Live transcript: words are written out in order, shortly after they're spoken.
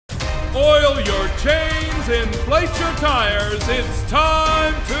Oil your chains, inflate your tires, it's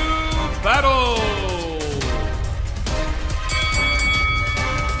time to battle!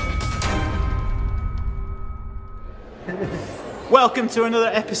 Welcome to another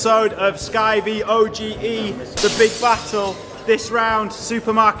episode of Sky v OGE, the big battle. This round,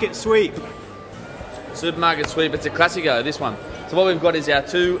 supermarket sweep. Supermarket sweep, it's a classico, this one. So what we've got is our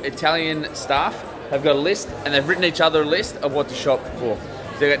two Italian staff have got a list and they've written each other a list of what to shop for.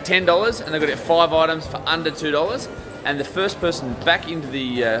 So they've got $10 and they've got to get 5 items for under $2, and the first person back into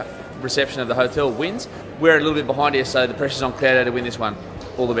the reception of the hotel wins. We're a little bit behind here, so the pressure's on Claudio to win this one.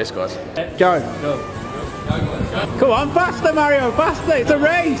 All the best, guys. Go. Come on, faster Mario, faster, it's a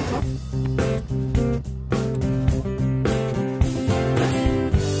race!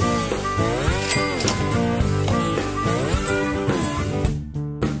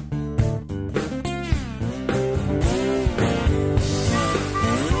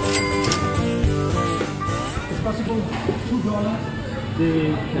 It's possible $2.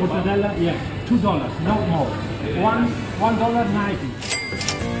 The Mortadella, yeah, $2, not more. $1.90.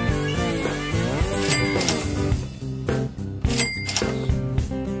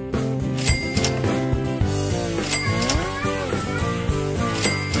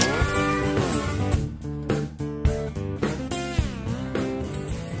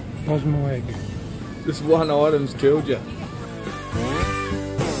 Cosmo egg. This one item's killed you.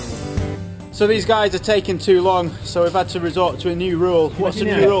 So these guys are taking too long, so we've had to resort to a new rule. What's the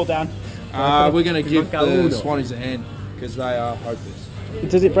new rule, Dan? We're going to give the Swannies a hand, because they are hopeless.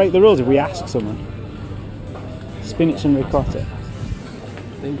 Does it break the rules if we ask someone? Spinach and ricotta. I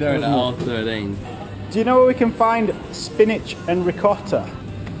think they're at R13. Do you know where we can find spinach and ricotta?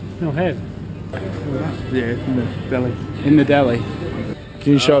 No head. Yeah, in the deli. In the deli.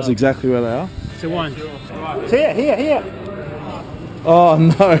 Can you show us exactly where they are? It's a one. It's here. Oh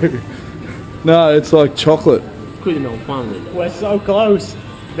no! No, it's like chocolate. We're so close.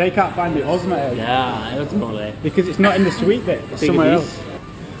 They can't find the Osma egg. Yeah, it's not there. Because it's not in the sweet bit, it's somewhere else.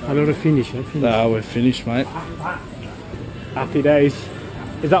 Allora finish. No, we're finished, mate. Happy days.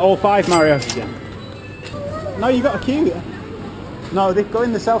 Is that all 5, Mario? Yeah. No, you got a queue. No, they go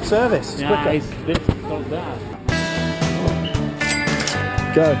in the self-service. It's quicker. It's difficult that.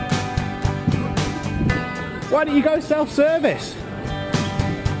 Go. Why don't you go self-service?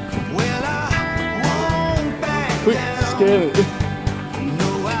 Quick, scale it.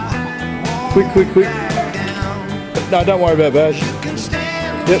 Quick. No, don't worry about badge.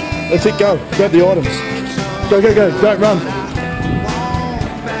 Yep, that's it, go. Grab the items. Go. Don't run.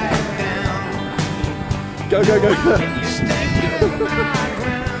 Go.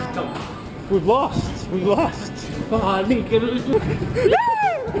 We've lost.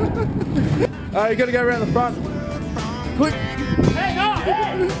 Oh, You gotta go around the front. Quick.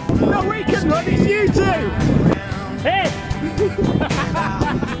 Hey! No, we can run, it's you two! hey!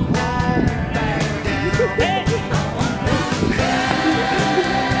 hey!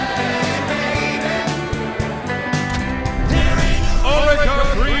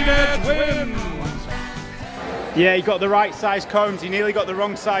 Orica-GreenEDGE wins! Yeah, he got the right size combs, he nearly got the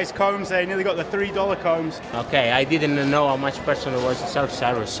wrong size combs there, he nearly got the $3 combs. Okay, I didn't know how much personal was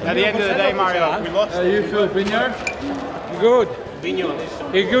self-service. At the end of the day, Mario, we lost. How you feel, Bignotti? Good.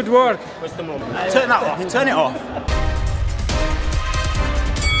 Bignotti. Good work. Questo momento. Turn that off, turn it off.